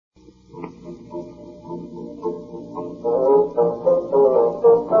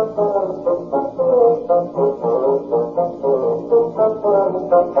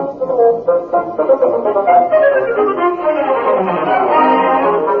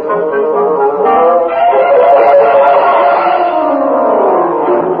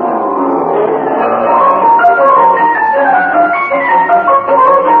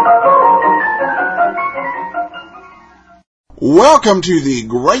Welcome to the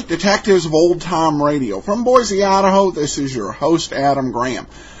Great Detectives of Old Time Radio. From Boise, Idaho, this is your host, Adam Graham.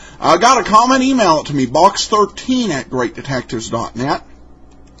 Got a comment? Email it to me, box13@greatdetectives.net.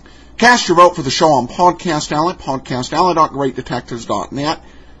 Cast your vote for the show on Podcast Alley, podcastalley.greatdetectives.net.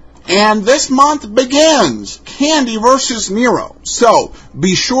 And this month begins Candy versus Nero. So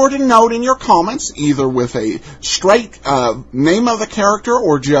be sure to note in your comments, either with a straight name of the character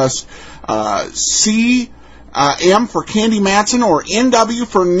or just M for Candy Matson or NW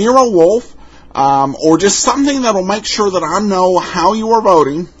for Nero Wolf, or just something that will make sure that I know how you are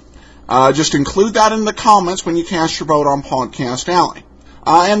voting. Just include that in the comments when you cast your vote on Podcast Alley.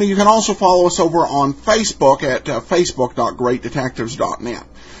 And you can also follow us over on Facebook at facebook.greatdetectives.net.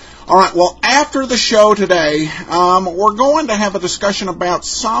 All right, well, after the show today, we're going to have a discussion about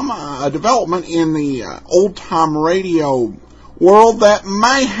some development in the old-time radio world that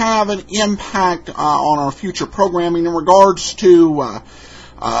may have an impact on our future programming in regards to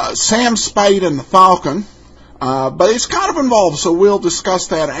Sam Spade and the Falcon. But it's kind of involved, so we'll discuss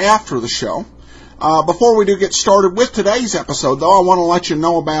that after the show. Before we do get started with today's episode, though, I want to let you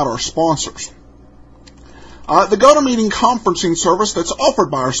know about our sponsors. The GoToMeeting conferencing service that's offered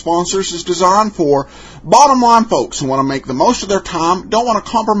by our sponsors is designed for bottom-line folks who want to make the most of their time, don't want to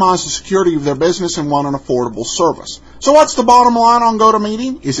compromise the security of their business, and want an affordable service. So what's the bottom line on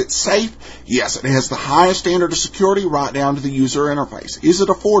GoToMeeting? Is it safe? Yes, it has the highest standard of security right down to the user interface. Is it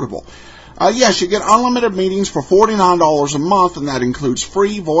affordable? Yes, you get unlimited meetings for $49 a month, and that includes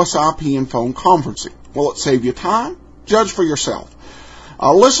free voice IP and phone conferencing. Will it save you time? Judge for yourself.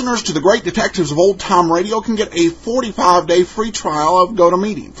 Listeners to the Great Detectives of Old Time Radio can get a 45-day free trial of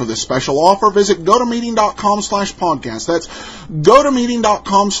GoToMeeting. For this special offer, visit gotomeeting.com/podcast. That's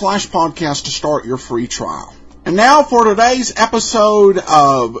gotomeeting.com/podcast to start your free trial. And now for today's episode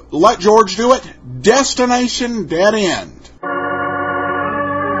of Let George Do It, Destination Dead End.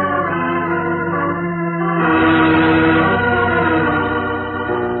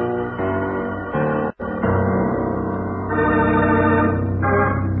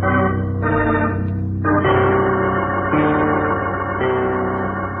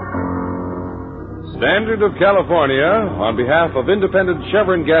 Standard of California, on behalf of independent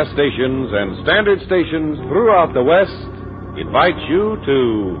Chevron gas stations and standard stations throughout the West, invites you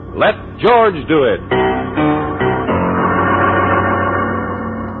to Let George Do It.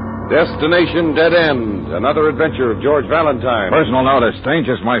 Destination Dead End, another adventure of George Valentine. Personal notice,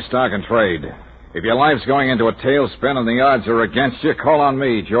 danger's my stock and trade. If your life's going into a tailspin and the odds are against you, call on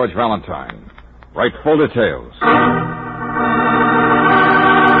me, George Valentine. Write full details.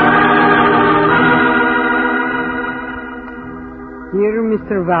 Dear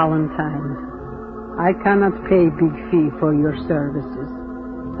Mr. Valentine, I cannot pay big fee for your services.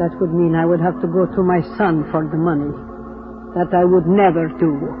 That would mean I would have to go to my son for the money. That I would never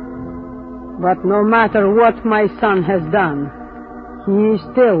do. But no matter what my son has done, he is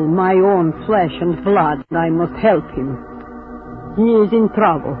still my own flesh and blood, and I must help him. He is in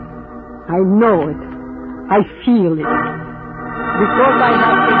trouble. I know it. I feel it. Because I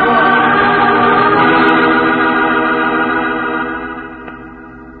have to go.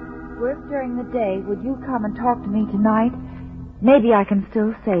 During the day, would you come and talk to me tonight? Maybe I can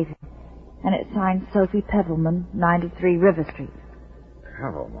still save him. And it's signed Sophie Pebbleman, 93 River Street.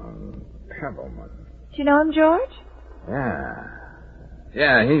 Pebbleman. Do you know him, George?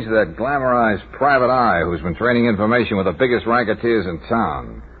 Yeah, he's the glamorized private eye who's been trading information with the biggest racketeers in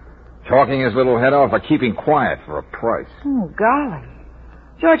town. Talking his little head off or keeping quiet for a price. Oh, golly.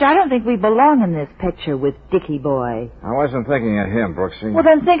 George, I don't think we belong in this picture with Dickie Boy. I wasn't thinking of him, Brooksy. Well,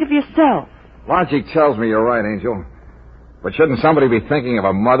 then think of yourself. Logic tells me you're right, Angel. But shouldn't somebody be thinking of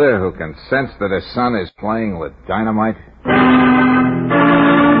a mother who can sense that her son is playing with dynamite?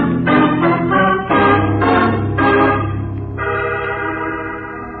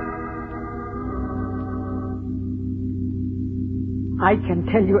 I can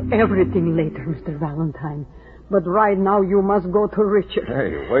tell you everything later, Mr. Valentine. But right now you must go to Richard.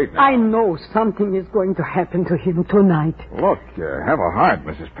 Hey, wait now. I know something is going to happen to him tonight. Look, have a heart,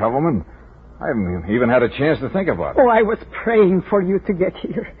 Mrs. Pebbleman. I haven't even had a chance to think about it. Oh, I was praying for you to get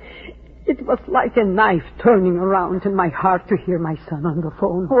here. It was like a knife turning around in my heart to hear my son on the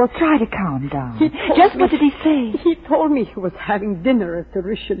phone. Well, try to calm down. What did he say? He told me he was having dinner at the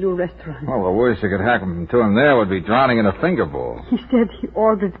Richelieu restaurant. Well, the worst that could happen to him there would be drowning in a finger bowl. He said he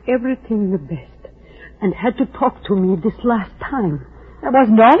ordered everything the best and had to talk to me this last time. That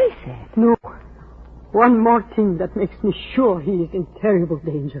wasn't all he said. No. One more thing that makes me sure he is in terrible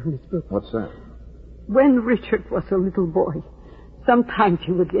danger, Miss Brooks. What's that? When Richard was a little boy, sometimes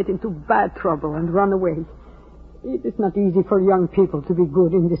he would get into bad trouble and run away. It is not easy for young people to be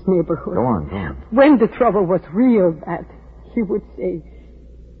good in this neighborhood. Go on. When the trouble was real bad, he would say,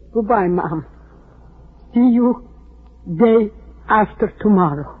 "Goodbye, Mom. See you day after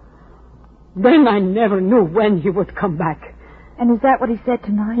tomorrow." Then I never knew when he would come back. And is that what he said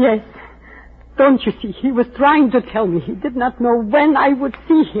tonight? Yes. Don't you see, he was trying to tell me he did not know when I would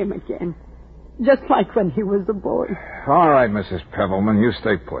see him again. Just like when he was a boy. All right, Mrs. Pebbleman, you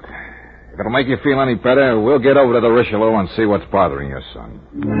stay put. If it'll make you feel any better, we'll get over to the Richelieu and see what's bothering your son.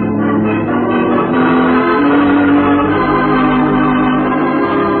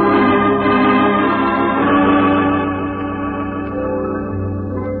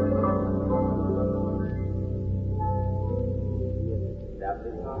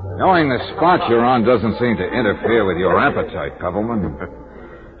 Knowing the spot you're on doesn't seem to interfere with your appetite, Pebbleman.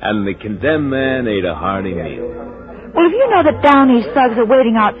 And the condemned man ate a hearty meal. Well, if you know that Downey's thugs are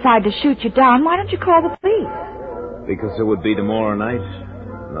waiting outside to shoot you down, why don't you call the police? Because it would be tomorrow night,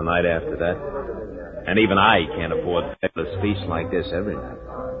 and the night after that. And even I can't afford feckless feasts like this every night.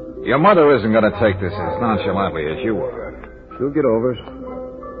 Your mother isn't going to take this as nonchalantly as you are. She'll get over it.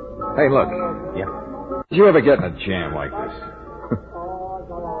 Hey, look. Yeah. Did you ever get in a jam like this?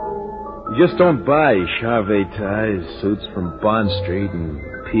 You just don't buy Charvet ties, suits from Bond Street, and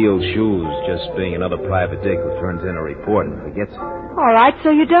peeled shoes just being another private dick who turns in a report and forgets it. All right, so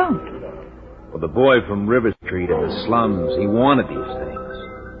you don't. Well, the boy from River Street in the slums, he wanted these things.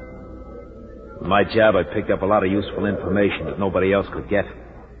 In my job, I picked up a lot of useful information that nobody else could get.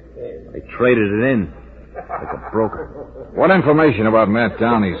 I traded it in like a broker. What information about Matt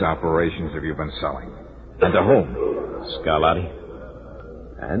Downey's operations have you been selling? And to whom? Scarlatti.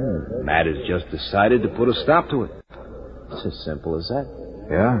 And Matt has just decided to put a stop to it. It's as simple as that.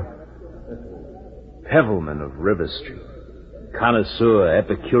 Yeah? Pebbleman of River Street. Connoisseur,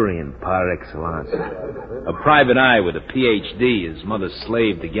 Epicurean par excellence. A private eye with a Ph.D., his mother's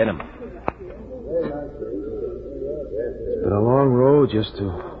slave to get him. It's been a long road just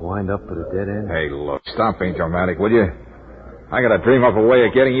to wind up at a dead end. Hey, look, stop being dramatic, will you? I gotta dream up a way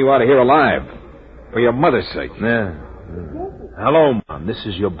of getting you out of here alive. For your mother's sake. Yeah. Hello, Mom. This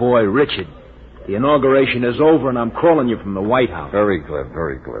is your boy, Richard. The inauguration is over, and I'm calling you from the White House. Very glib,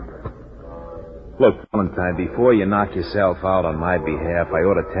 very glib. Look, Valentine, before you knock yourself out on my behalf, I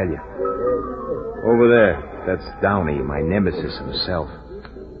ought to tell you. Over there, that's Downey, my nemesis himself.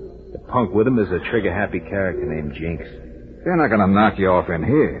 The punk with him is a trigger-happy character named Jinx. They're not gonna knock you off in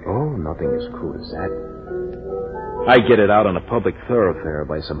here. Oh, nothing as crude as that. I get it out on a public thoroughfare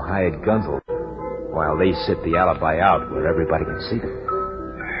by some hired gunsel, while they sit the alibi out where everybody can see them.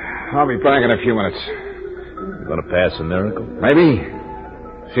 I'll be back in a few minutes. You gonna pass a miracle? Maybe.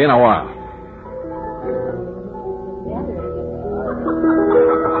 See you in a while.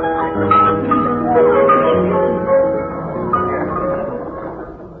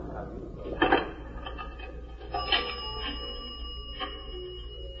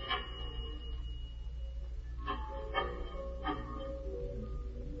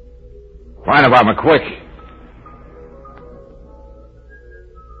 Find about me quick.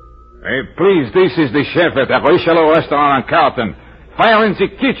 Hey, please, this is the chef at the Richelieu restaurant in Carlton. Fire in the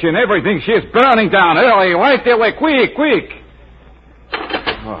kitchen, everything. She's burning down. Hurry, right away, quick.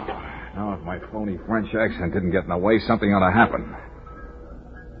 Oh, now if my phony French accent didn't get in the way, something ought to happen.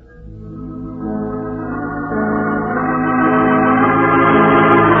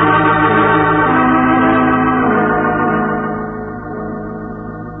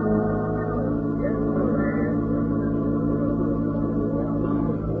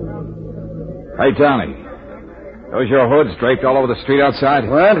 Hey, Downey. Those your hoods draped all over the street outside?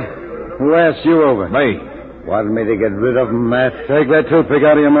 What? Who asked you over? Me. Wanted me to get rid of them, Matt. Take that toothpick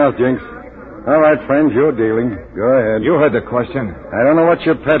out of your mouth, Jinx. All right, friends, you're dealing. Go ahead. You heard the question. I don't know what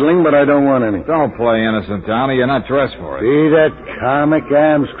you're peddling, but I don't want any. Don't play innocent, Downey. You're not dressed for it. See that comic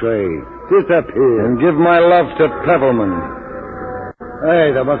arms trade. Disappear. And give my love to Pebbleman.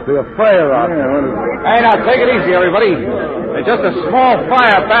 Hey, there must be a fire out there. Hey, now, take it easy, everybody. There's just a small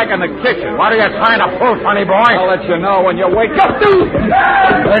fire back in the kitchen. What are you trying to pull, funny boy? I'll let you know when you wake up, dude.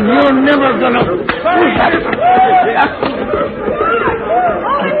 And you're never gonna... Yeah.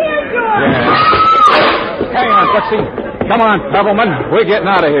 Hang on, Footsie. Come on, Pebbleman. We're getting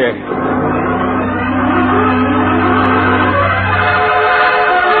out of here.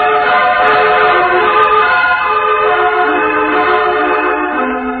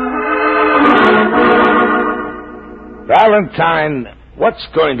 Valentine, what's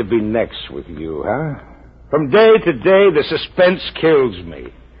going to be next with you, huh? From day to day, the suspense kills me.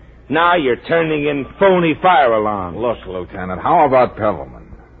 Now you're turning in phony fire alarms. Look, Lieutenant, how about Pebbleman?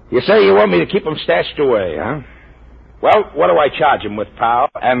 You say you want me to keep him stashed away, huh? Well, what do I charge him with, pal?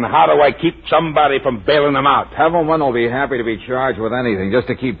 And how do I keep somebody from bailing him out? Pebbleman will be happy to be charged with anything just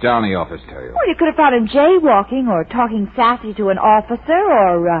to keep Downey off his tail. Well, you could have found him jaywalking or talking sassy to an officer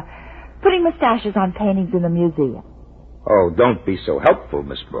or putting mustaches on paintings in the museum. Oh, don't be so helpful,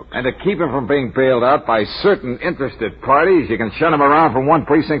 Miss Brooks. And to keep him from being bailed out by certain interested parties, you can shut him around from one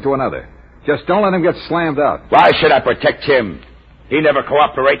precinct to another. Just don't let him get slammed out. Why should I protect him? He never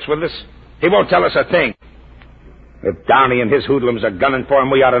cooperates with us. He won't tell us a thing. If Downey and his hoodlums are gunning for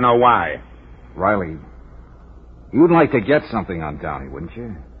him, we ought to know why. Riley, you'd like to get something on Downey, wouldn't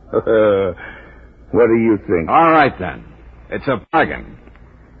you? What do you think? All right, then. It's a bargain.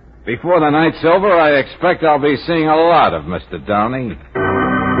 Before the night's over, I expect I'll be seeing a lot of Mr. Downey.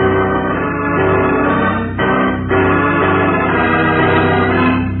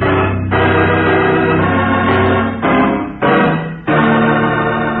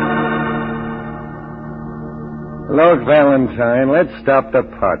 Look, Valentine, let's stop the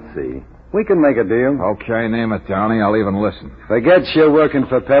potsy. We can make a deal. Okay, name it, Downey. I'll even listen. Forget you're working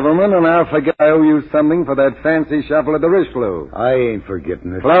for Pebbleman, and I'll forget I owe you something for that fancy shuffle at the Richelieu. I ain't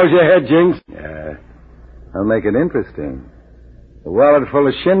forgetting it. Close your head, Jinx. Yeah. I'll make it interesting. A wallet full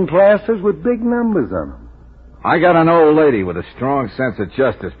of shin plasters with big numbers on them. I got an old lady with a strong sense of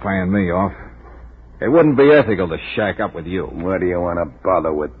justice paying me off. It wouldn't be ethical to shack up with you. What do you want to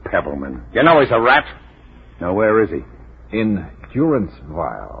bother with Pebbleman? You know he's a rat. Now, where is he? In durance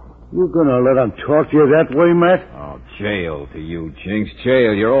vile. You gonna let him talk to you that way, Matt? Oh, jail to you, Jinx.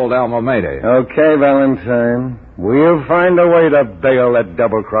 Jail, your old alma mater. Okay, Valentine. We'll find a way to bail that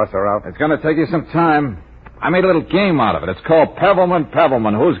double-crosser out. It's going to take you some time. I made a little game out of it. It's called Pebbleman.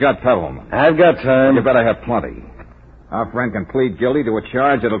 Who's got Pebbleman? I've got time. You better have plenty. Our friend can plead guilty to a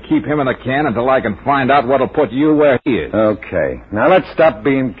charge that'll keep him in the can until I can find out what'll put you where he is. Okay. Now, let's stop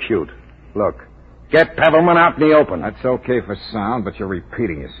being cute. Look. Get Pebbleman out in the open. That's okay for sound, but you're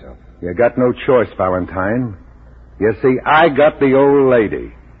repeating yourself. You got no choice, Valentine. You see, I got the old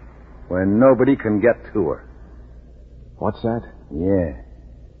lady when nobody can get to her. What's that?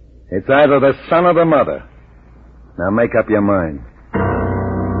 Yeah. It's either the son or the mother. Now make up your mind.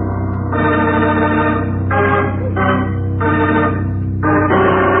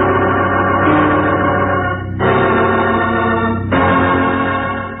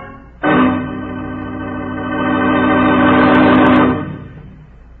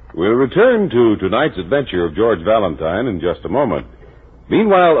 Return to tonight's adventure of George Valentine in just a moment.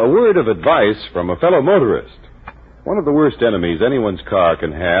 Meanwhile, a word of advice from a fellow motorist. One of the worst enemies anyone's car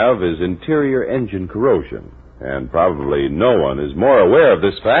can have is interior engine corrosion. And probably no one is more aware of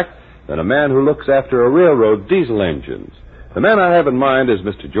this fact than a man who looks after a railroad diesel engines. The man I have in mind is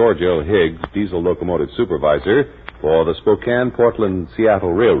Mr. George L. Higgs, diesel locomotive supervisor for the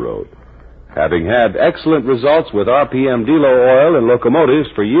Spokane-Portland-Seattle Railroad. Having had excellent results with RPM Delo oil in locomotives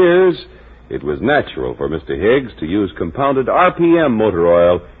for years, it was natural for Mr. Higgs to use compounded RPM motor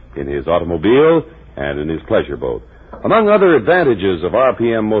oil in his automobile and in his pleasure boat. Among other advantages of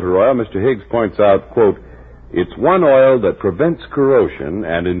RPM motor oil, Mr. Higgs points out, quote, it's one oil that prevents corrosion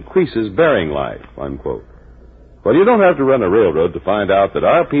and increases bearing life, unquote. Well, you don't have to run a railroad to find out that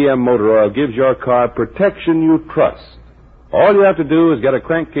RPM motor oil gives your car protection you trust. All you have to do is get a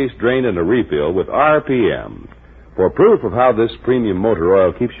crankcase drain and a refill with RPM. For proof of how this premium motor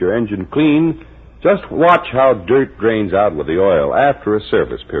oil keeps your engine clean, just watch how dirt drains out with the oil after a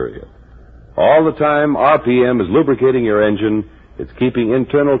service period. All the time RPM is lubricating your engine, it's keeping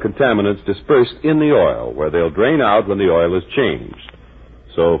internal contaminants dispersed in the oil, where they'll drain out when the oil is changed.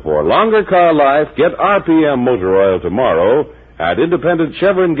 So for longer car life, get RPM motor oil tomorrow at independent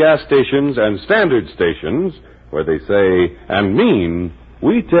Chevron gas stations and standard stations, where they say and mean,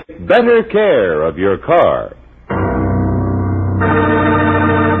 we take better care of your car.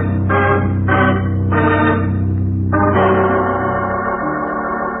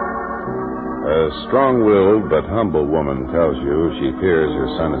 A strong-willed but humble woman tells you she fears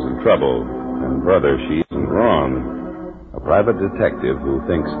her son is in trouble, and brother, she isn't wrong. A private detective who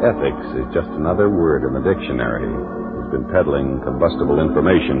thinks ethics is just another word in the dictionary been peddling combustible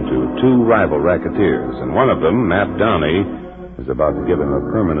information to two rival racketeers, and one of them, Matt Downey, is about to give him a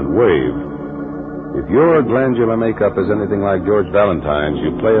permanent wave. If your glandular makeup is anything like George Valentine's,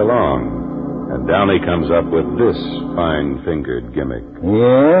 you play along, and Downey comes up with this fine-fingered gimmick.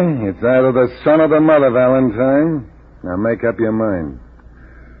 Yeah, it's either the son or the mother, Valentine. Now make up your mind.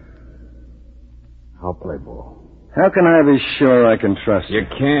 I'll play ball. How can I be sure I can trust you? You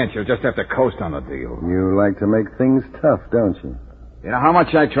can't. You'll just have to coast on the deal. You like to make things tough, don't you? You know how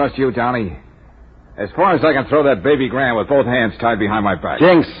much I trust you, Downey? As far as I can throw that baby Graham with both hands tied behind my back.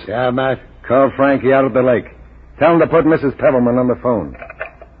 Jinx! Yeah, Matt. Call Frankie out at the lake. Tell him to put Mrs. Pebbleman on the phone.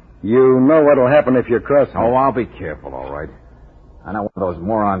 You know what'll happen if you cross him. Oh, I'll be careful, all right. I'm not one of those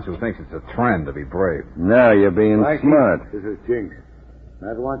morons who thinks it's a trend to be brave. Now you're being smart. This is Jinx.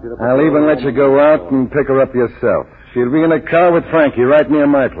 I'll even let you go out and pick her up yourself. She'll be in a car with Frankie right near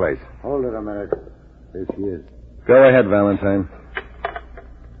my place. Hold it a minute. There she is. Go ahead, Valentine.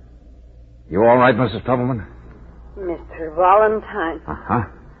 You all right, Mrs. Pebbleman? Mr. Valentine. Uh-huh.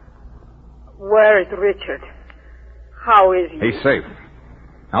 Where is Richard? How is he? He's safe.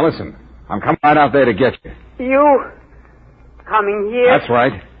 Now listen, I'm coming right out there to get you. You coming here? That's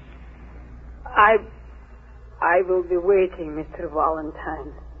right. I will be waiting, Mr.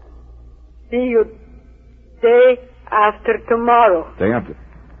 Valentine. See you day after tomorrow. Day after?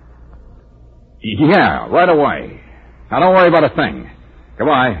 Yeah, right away. Now don't worry about a thing.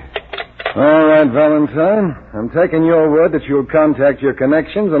 Goodbye. All right, Valentine. I'm taking your word that you'll contact your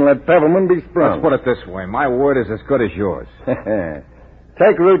connections and let Pebbleman be sprung. Let's put it this way. My word is as good as yours.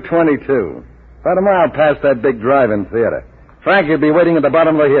 Take Route 22. About a mile past that big drive-in theater. Frankie'll be waiting at the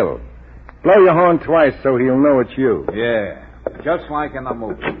bottom of the hill. Blow your horn twice so he'll know it's you. Yeah, just like in the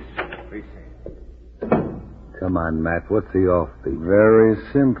movies. Be safe. Come on, Matt. What's the offbeat? Very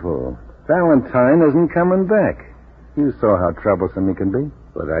simple. Valentine isn't coming back. You saw how troublesome he can be.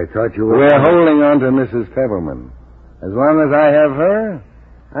 But I thought you were... We're holding on to Mrs. Pebbleman. As long as I have her,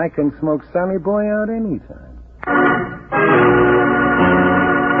 I can smoke Sonny Boy out anytime.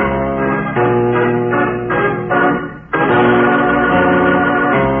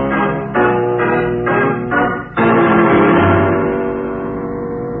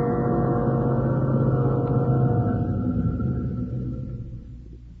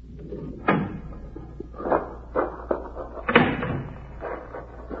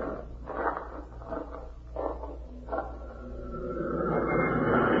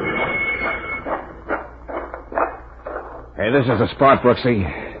 Hey, this is the spot, Brooksy.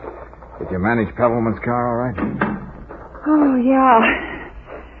 Did you manage Pebbleman's car all right? Oh, yeah.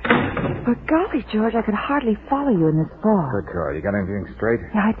 But golly, George, I could hardly follow you in this fog. Good car. You got anything straight?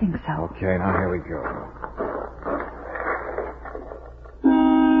 Yeah, I think so. Okay, now here we go.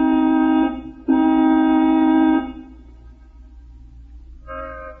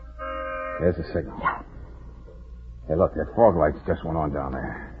 There's the signal. Yeah. Hey, look, that fog lights just went on down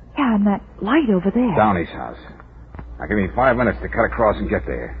there. Yeah, and that light over there. Downey's house. Now, give me 5 minutes to cut across and get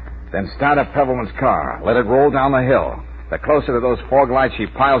there. Then start up Pebbleman's car. Let it roll down the hill. The closer to those fog lights she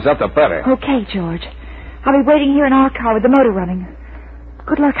piles up, the better. Okay, George. I'll be waiting here in our car with the motor running.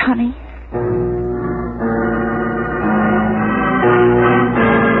 Good luck, honey.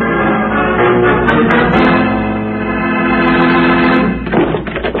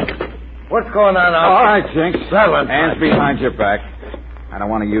 What's going on out All right, Jinx. Valentine. Hands behind your back. I don't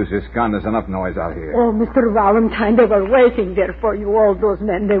want to use this gun. There's enough noise out here. Oh, Mr. Valentine, they were waiting there for you, all those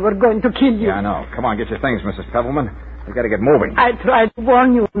men. They were going to kill you. Yeah, I know. Come on, get your things, Mrs. Pebbleman. We got to get moving. I tried to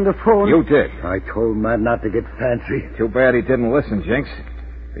warn you on the phone. You did. I told Matt not to get fancy. Too bad he didn't listen, Jinx.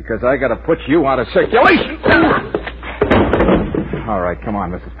 Because I got to put you out of circulation. All right, come on,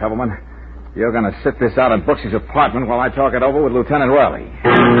 Mrs. Pebbleman. You're going to sit this out in Brooksy's apartment while I talk it over with Lieutenant Riley.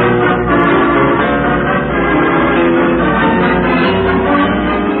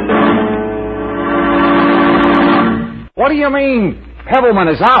 What do you mean, Pebbleman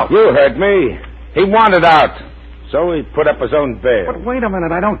is out? You heard me. He wanted out. So he put up his own bail. But wait a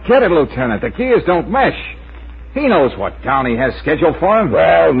minute, I don't get it, Lieutenant. The gears don't mesh. He knows what Downey has scheduled for him.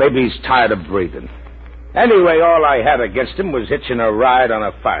 Well, maybe he's tired of breathing. Anyway, all I had against him was hitching a ride on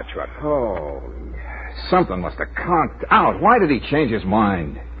a fire truck. Oh, something must have conked out. Why did he change his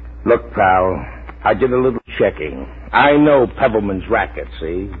mind? Look, pal, I did a little checking. I know Pebbleman's racket,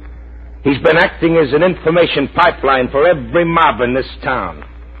 see? He's been acting as an information pipeline for every mob in this town.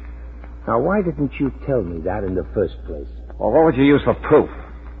 Now, why didn't you tell me that in the first place? Well, what would you use for proof?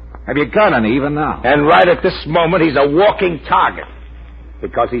 Have you got any even now? And right at this moment, he's a walking target.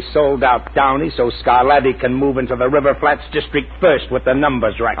 Because he sold out Downey so Scarlatti can move into the River Flats District first with the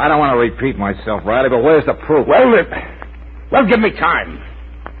numbers right. I don't want to repeat myself, Riley, but where's the proof? Well, give me time.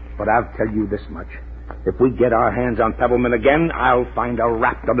 But I'll tell you this much. If we get our hands on Pebbleman again, I'll find a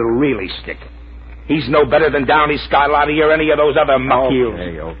rap that'll really stick. He's no better than Downey, Scarlatti, or any of those other muck-heels.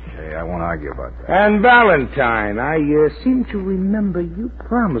 Okay. I won't argue about that. And Valentine, I seem to remember you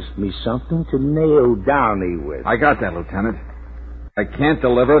promised me something to nail Downey with. I got that, Lieutenant. I can't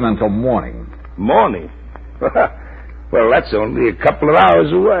deliver it until morning. Morning? Well, that's only a couple of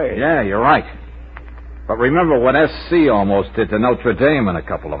hours away. Yeah, you're right. But remember what SC almost did to Notre Dame in a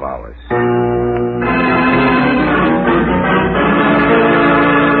couple of hours.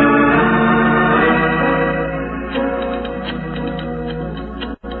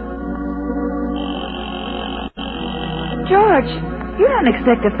 George, you don't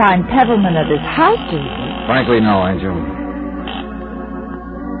expect to find Pebbleman at his house, do you? Frankly, no, Angel.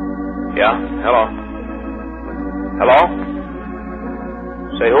 Yeah? Hello? Hello?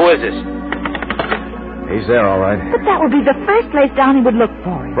 Say, who is this? He's there, all right. But that would be the first place Downey would look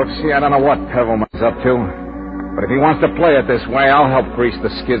for him. Brooksy, I don't know what Pebbleman's up to. But if he wants to play it this way, I'll help grease the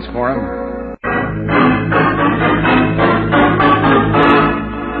skids for him.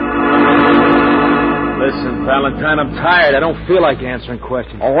 Listen, Valentine, I'm tired. I don't feel like answering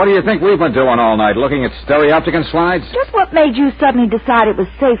questions. Oh, what do you think we've been doing all night? Looking at stereopticon slides? Just what made you suddenly decide it was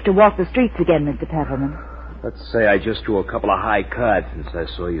safe to walk the streets again, Mr. Pebbleman? Let's say I just drew a couple of high cards since I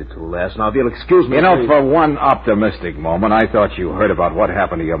saw you two last. Now, if you'll excuse me... You know, for one optimistic moment, I thought you heard about what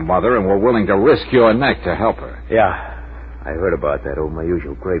happened to your mother and were willing to risk your neck to help her. Yeah, I heard about that over my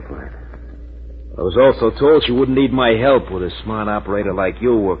usual grapevine. I was also told she wouldn't need my help with a smart operator like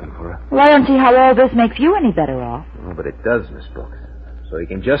you working for her. Well, I don't see how all this makes you any better off. Oh, but it does, Miss Brooks. So you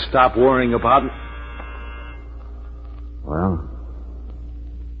can just stop worrying about it. Well,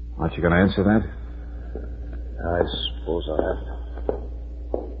 aren't you going to answer that? I suppose I'll have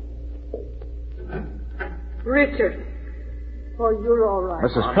to. Richard. Oh, you're all right.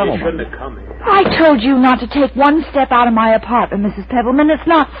 Mrs. You Pebbleman. shouldn't have come here. I told you not to take one step out of my apartment, Mrs. Pebbleman. It's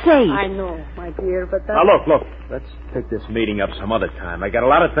not safe. I know, my dear, but that... Now, look. Let's pick this meeting up some other time. I got a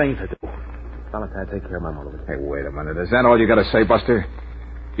lot of things to do. Valentine, take care of my mother. Hey, wait a minute. Is that all you got to say, Buster?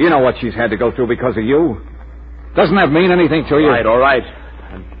 You know what she's had to go through because of you. Doesn't that mean anything to you? All right.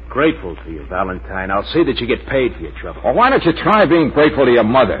 I'm grateful to you, Valentine. I'll see that you get paid for your trouble. Well, why don't you try being grateful to your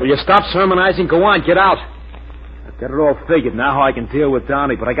mother? Will you stop sermonizing? Go on, get out. I've got it all figured now how I can deal with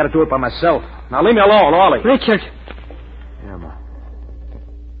Downey, but I got to do it by myself. Now leave me alone, Ollie. Richard. Yeah, Ma.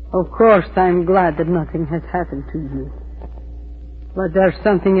 Of course, I'm glad that nothing has happened to you. But there's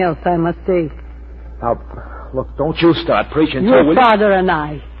something else I must say. Now, look, don't you start preaching. Your father and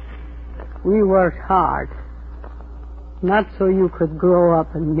I, we worked hard. Not so you could grow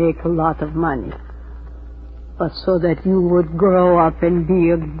up and make a lot of money, but so that you would grow up and be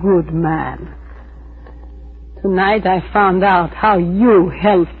a good man. Tonight I found out how you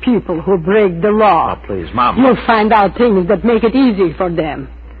help people who break the law. Oh, please, Mom. You'll find out things that make it easy for them.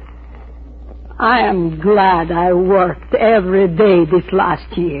 I am glad I worked every day this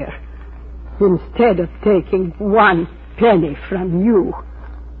last year, instead of taking 1 penny from you.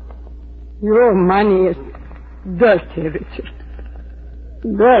 Your money is dirty, Richard.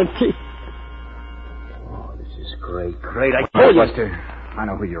 Dirty. Oh, this is great. I Hey, Buster, I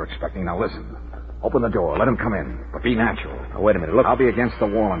know who you're expecting. Now listen. Open the door. Let him come in. But be natural. Now, wait a minute. Look. I'll be against the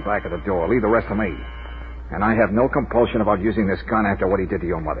wall and back of the door. Leave the rest to me. And I have no compulsion about using this gun after what he did to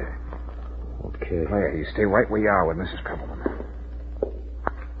your mother. Okay. Claire, you stay right where you are with Mrs. Pebbleman.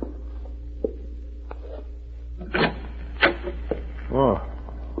 Oh.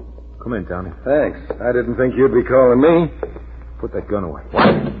 Come in, Downey. Thanks. I didn't think you'd be calling me. Put that gun away. What?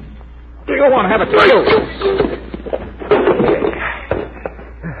 Do you want to have a deal?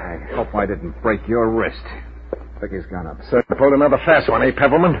 I hope I didn't break your wrist. Pick his gun up. So you pulled another fast one, eh,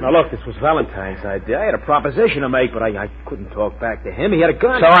 Pebbleman? Now, look, this was Valentine's idea. I had a proposition to make, but I couldn't talk back to him. He had a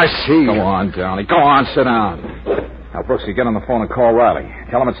gun. So I see. Go on, Downey. Go on, sit down. Now, Brooksy, get on the phone and call Riley.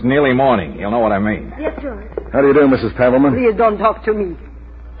 Tell him it's nearly morning. You'll know what I mean. Yes, George. How do you do, Mrs. Pebbleman? Please don't talk to me.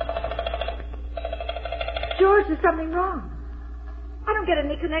 George, there's something wrong. I don't get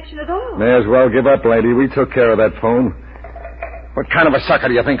any connection at all. May as well give up, lady. We took care of that phone. What kind of a sucker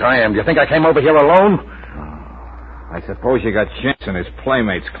do you think I am? Do you think I came over here alone? I suppose you got Jinx and his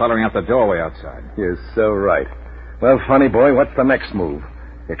playmates cluttering out the doorway outside. You're so right. Well, funny boy, what's the next move?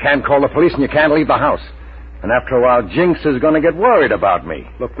 You can't call the police and you can't leave the house. And after a while, Jinx is going to get worried about me.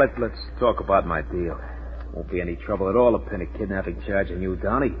 Look, let's talk about my deal. Won't be any trouble at all to pin a kidnapping charge on you,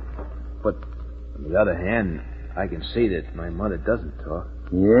 Donnie. But on the other hand, I can see that my mother doesn't talk.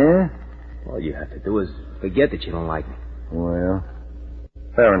 Yeah? All you have to do is forget that you don't like me. Well,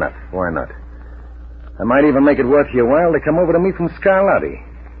 fair enough. Why not? I might even make it worth your while to come over to me from Scarlatti.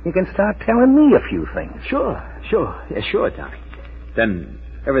 You can start telling me a few things. Sure. Yeah, sure, Donnie. Then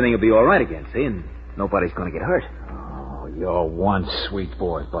everything will be all right again, see? And nobody's going to get hurt. Oh, you're one sweet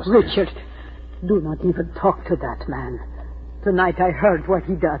boy, Buster. Richard, do not even talk to that man. Tonight I heard what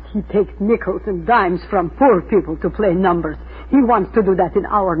he does. He takes nickels and dimes from poor people to play numbers. He wants to do that in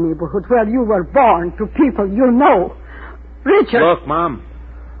our neighborhood where you were born, to people you know. Richard! Look, Mom,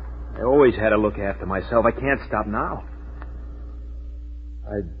 I always had to look after myself. I can't stop now.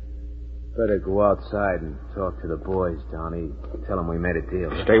 I'd better go outside and talk to the boys, Donnie. Tell them we made a deal.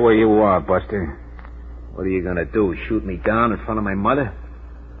 Stay where you are, Buster. What are you going to do, shoot me down in front of my mother?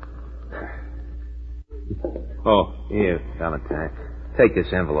 Oh, here, Valentine. Take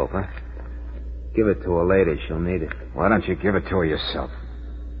this envelope, huh? Give it to her later. She'll need it. Why don't you give it to her yourself?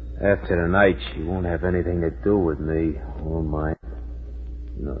 After tonight, she won't have anything to do with me or mine.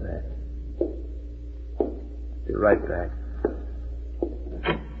 You know that. Be right back.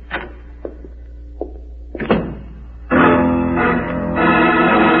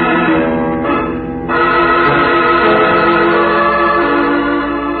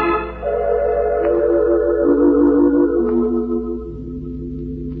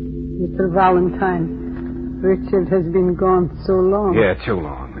 Mr. Valentine, Richard has been gone so long. Yeah, too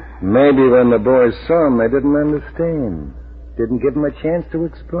long. Maybe when the boys saw him, they didn't understand. Didn't give him a chance to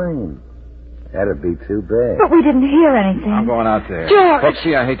explain. That'd be too bad. But we didn't hear anything. I'm going out there. George!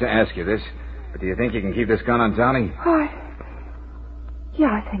 Brooksy, I hate to ask you this, but do you think you can keep this gun on Johnny?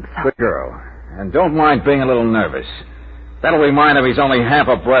 Yeah, I think so. Good girl. And don't mind being a little nervous. That'll remind him he's only half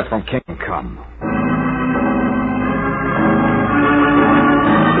a breath from Kingdom Come.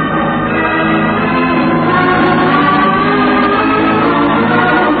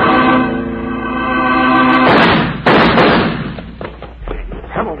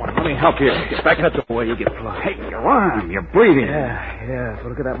 Help you. Get back up the way you get fly. Hey, your arm. You're bleeding. Yeah.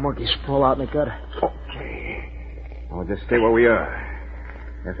 Look at that monkey sprawl out in the gutter. Okay. Well, just stay where we are.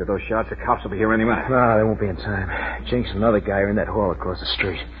 After those shots, the cops will be here any minute. No, they won't be in time. Jinx and another guy are in that hall across the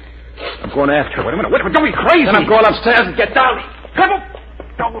street. I'm going after her. Wait a minute. Don't be crazy. Then I'm going upstairs and get down. Come on.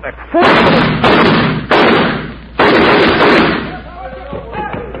 Oh, that fool.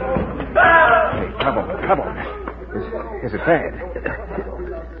 Hey, Pebble. Is it bad?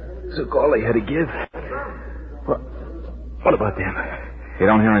 Took all they had to give. What about them? You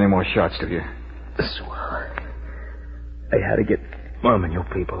don't hear any more shots, do you? Swell. They had to get Mom and you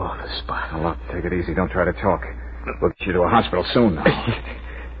people off the spot. Now, look, take it easy. Don't try to talk. We'll get you to a hospital soon now.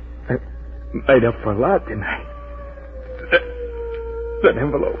 I made up for a lot, didn't I? That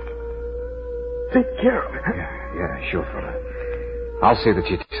envelope. Take care of it. Yeah, sure, fella. I'll see that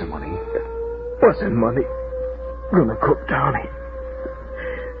you take some money. Wasn't money gonna cook Downey?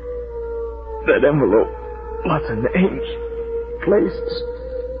 That envelope, lots of names, places.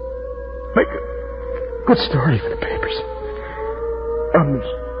 Make a good story for the papers. I'm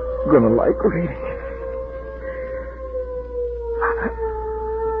gonna like reading it.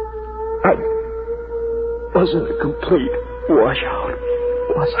 I wasn't a complete washout,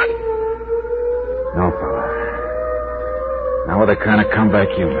 was I? No, fella. Now what the kind of comeback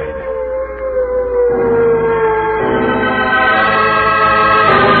you made.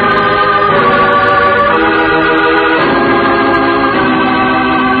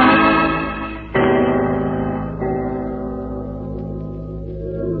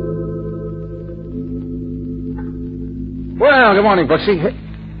 Well, good morning, Brooksy. Hey,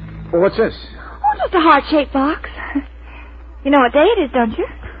 well, what's this? Oh, just a heart-shaped box. You know what day it is, don't you?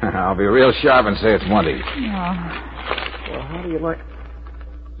 I'll be real sharp and say it's Monday. Oh. Well, how do you like...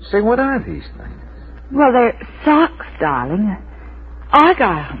 Say, what are these things? Well, they're socks, darling.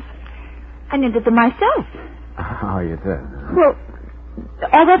 Argyles. I knitted them myself. Oh, you did? Well,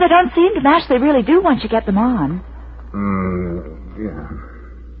 although they don't seem to match, they really do once you get them on. Yeah.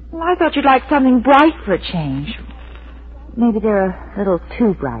 Well, I thought you'd like something bright for a change. Maybe they're a little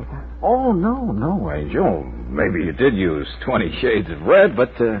too bright. Oh, no, Angel. Maybe you did use 20 shades of red,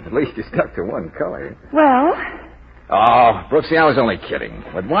 but at least you stuck to one color. Well... Oh, Brooksy, I was only kidding.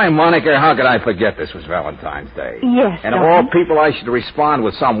 But why, Monica, how could I forget this was Valentine's Day? Yes, And of all people, I should respond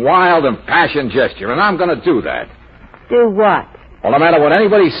with some wild, impassioned gesture, and I'm going to do that. Do what? Well, no matter what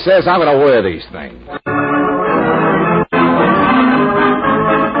anybody says, I'm going to wear these things.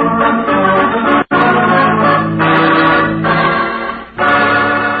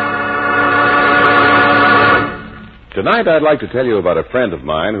 Tonight, I'd like to tell you about a friend of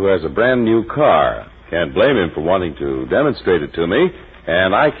mine who has a brand new car. Can't blame him for wanting to demonstrate it to me,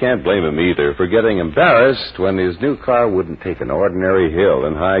 and I can't blame him either for getting embarrassed when his new car wouldn't take an ordinary hill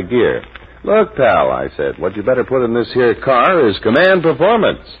in high gear. Look, pal, I said, what you better put in this here car is Command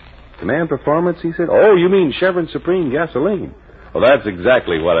Performance. Command Performance, he said? Oh, you mean Chevron Supreme gasoline. Well, that's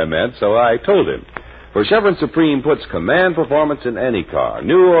exactly what I meant, so I told him. For Chevron Supreme puts Command Performance in any car,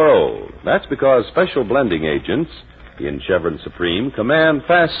 new or old. That's because special blending agents in Chevron Supreme command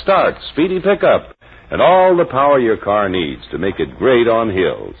fast start, speedy pickup, and all the power your car needs to make it great on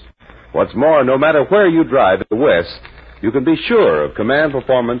hills. What's more, no matter where you drive in the West, you can be sure of Command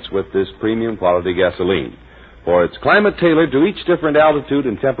Performance with this premium quality gasoline, for it's climate tailored to each different altitude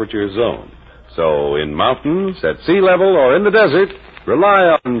and temperature zone. So in mountains, at sea level, or in the desert,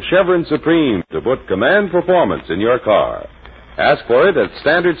 rely on Chevron Supreme to put Command Performance in your car. Ask for it at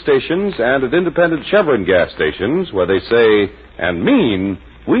standard stations and at independent Chevron gas stations where they say and mean,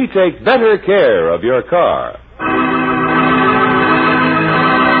 we take better care of your car.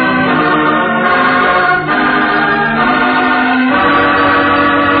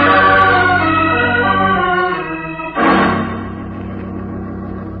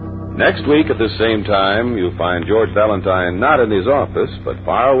 Next week at the same time, you'll find George Valentine not in his office, but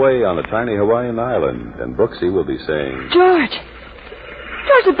far away on a tiny Hawaiian island. And Brooksy will be saying... George,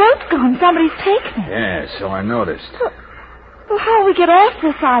 the boat's gone. Somebody's taken it. Yeah, so I noticed. Well, how do we get off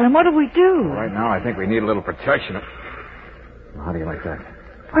this island? What do we do? Right now, I think we need a little protection. How do you like that?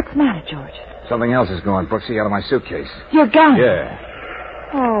 What's the matter, George? Something else is going, Brooksy, out of my suitcase. Your gun?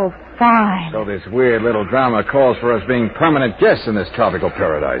 Yeah. Oh, fine. So this weird little drama calls for us being permanent guests in this tropical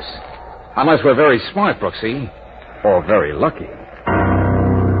paradise. Unless we're very smart, Brooksy, or very lucky.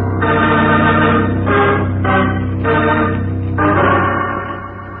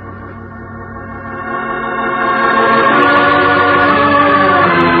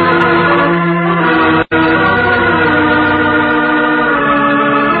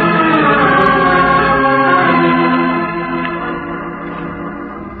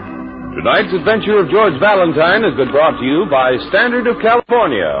 Tonight's adventure of George Valentine has been brought to you by Standard of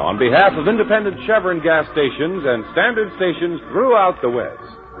California on behalf of independent Chevron gas stations and Standard stations throughout the West.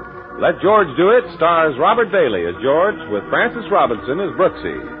 Let George Do It stars Robert Bailey as George with Francis Robinson as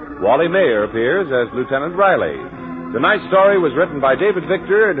Brooksy. Wally Mayer appears as Lieutenant Riley. Tonight's story was written by David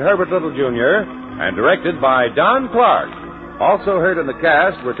Victor and Herbert Little, Jr. and directed by Don Clark. Also heard in the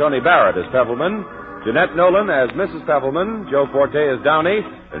cast were Tony Barrett as Pebbleman, Jeanette Nolan as Mrs. Pebbleman, Joe Forte as Downey,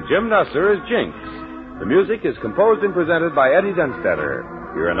 and Jim Nusser as Jinx. The music is composed and presented by Eddie Dunstetter.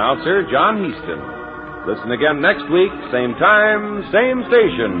 Your announcer, John Heaston. Listen again next week, same time, same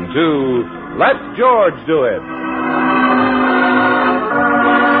station, to Let George Do It.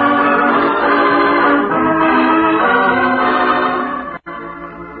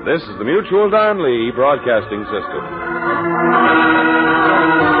 This is the Mutual Don Lee Broadcasting System.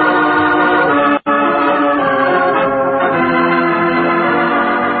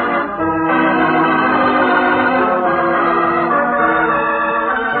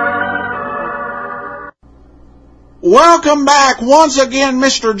 Welcome back once again,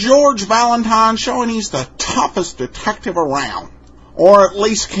 Mr. George Valentine, showing he's the toughest detective around, or at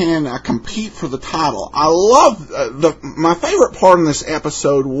least can compete for the title. I love my favorite part in this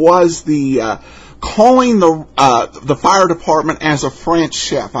episode was the calling the fire department as a French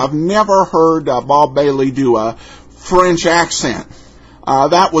chef. I've never heard Bob Bailey do a French accent.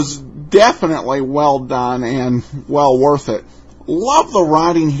 That was definitely well done and well worth it. Love the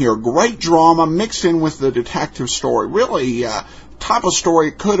writing here. Great drama mixed in with the detective story. Really, type of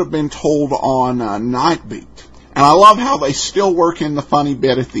story could have been told on Night Beat. And I love how they still work in the funny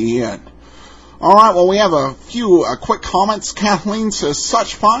bit at the end. All right, well, we have a few quick comments. Kathleen says,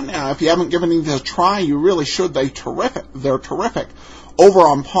 such fun. If you haven't given these a try, you really should. They're terrific. Over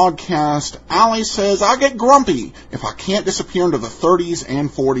on podcast, Allie says, I get grumpy if I can't disappear into the 30s and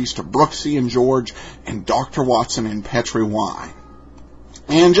 40s to Brooksy and George and Dr. Watson and Petri Wine.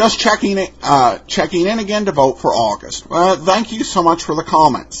 And just checking in again to vote for August. Thank you so much for the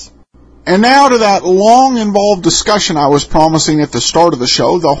comments. And now to that long, involved discussion I was promising at the start of the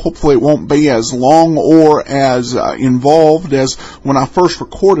show, though hopefully it won't be as long or as involved as when I first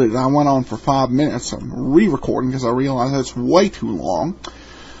recorded it. I went on for 5 minutes. I'm re-recording because I realized that's way too long.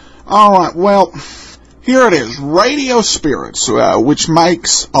 All right, well, here it is. Radio Spirits, which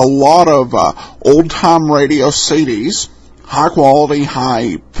makes a lot of old-time radio CDs, high quality,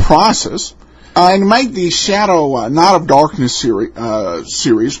 high prices. And made the Shadow Night of Darkness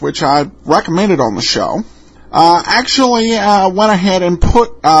series, which I recommended on the show. Actually went ahead and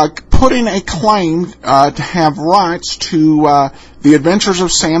put in a claim to have rights to The Adventures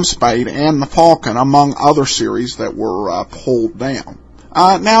of Sam Spade and The Falcon, among other series that were pulled down.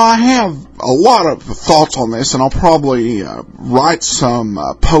 Now, I have a lot of thoughts on this, and I'll probably write some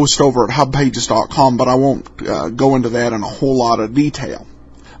post over at hubpages.com, but I won't go into that in a whole lot of detail.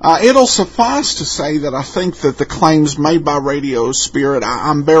 It'll suffice to say that I think that the claims made by Radio Spirit,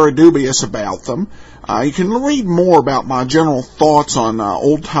 I'm very dubious about them. You can read more about my general thoughts on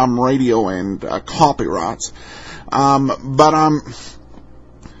old-time radio and copyrights, but I'm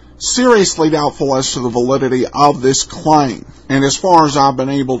seriously doubtful as to the validity of this claim. And as far as I've been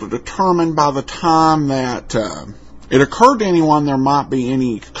able to determine, by the time that it occurred to anyone there might be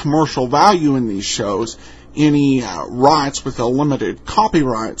any commercial value in these shows, any rights with the limited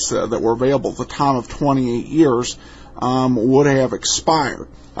copyrights that were available at the time of 28 years would have expired.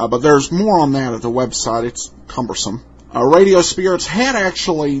 But there's more on that at the website. It's cumbersome. Radio Spirits had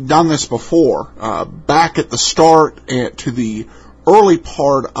actually done this before, back at the start to the early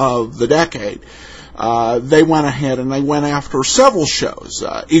part of the decade. They went ahead and they went after several shows,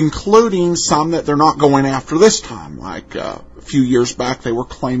 including some that they're not going after this time. Like a few years back, they were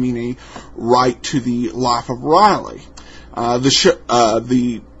claiming a right to the Life of Riley.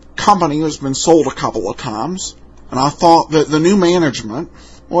 The company has been sold a couple of times, and I thought that the new management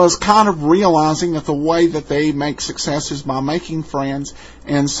was kind of realizing that the way that they make success is by making friends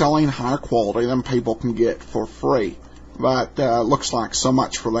and selling higher quality than people can get for free. But looks like so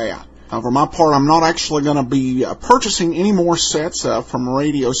much for that. For my part, I'm not actually going to be purchasing any more sets from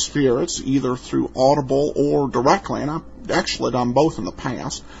Radio Spirits, either through Audible or directly, and I've actually done both in the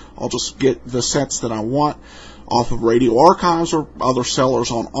past. I'll just get the sets that I want off of Radio Archives or other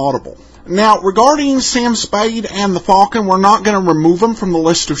sellers on Audible. Now, regarding Sam Spade and the Falcon, we're not going to remove them from the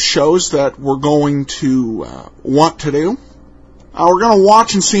list of shows that we're going to want to do. We're going to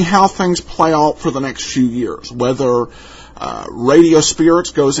watch and see how things play out for the next few years, whether Radio Spirits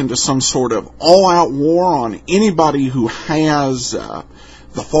goes into some sort of all-out war on anybody who has the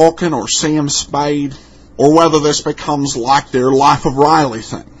Falcon or Sam Spade, or whether this becomes like their Life of Riley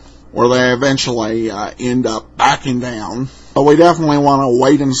thing, where they eventually end up backing down. But we definitely want to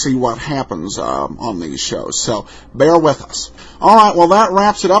wait and see what happens on these shows, so bear with us. All right, well, that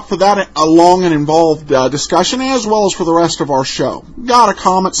wraps it up for that long and involved discussion, as well as for the rest of our show. Got a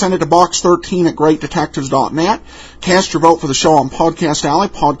comment, send it to box13@greatdetectives.net. Cast your vote for the show on Podcast Alley,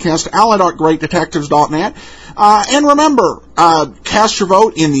 podcastalley.greatdetectives.net. And remember, cast your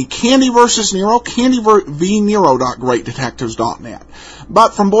vote in the Candy vs. Nero, candyvnero.greatdetectives.net.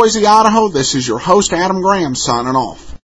 But from Boise, Idaho, this is your host, Adam Graham, signing off.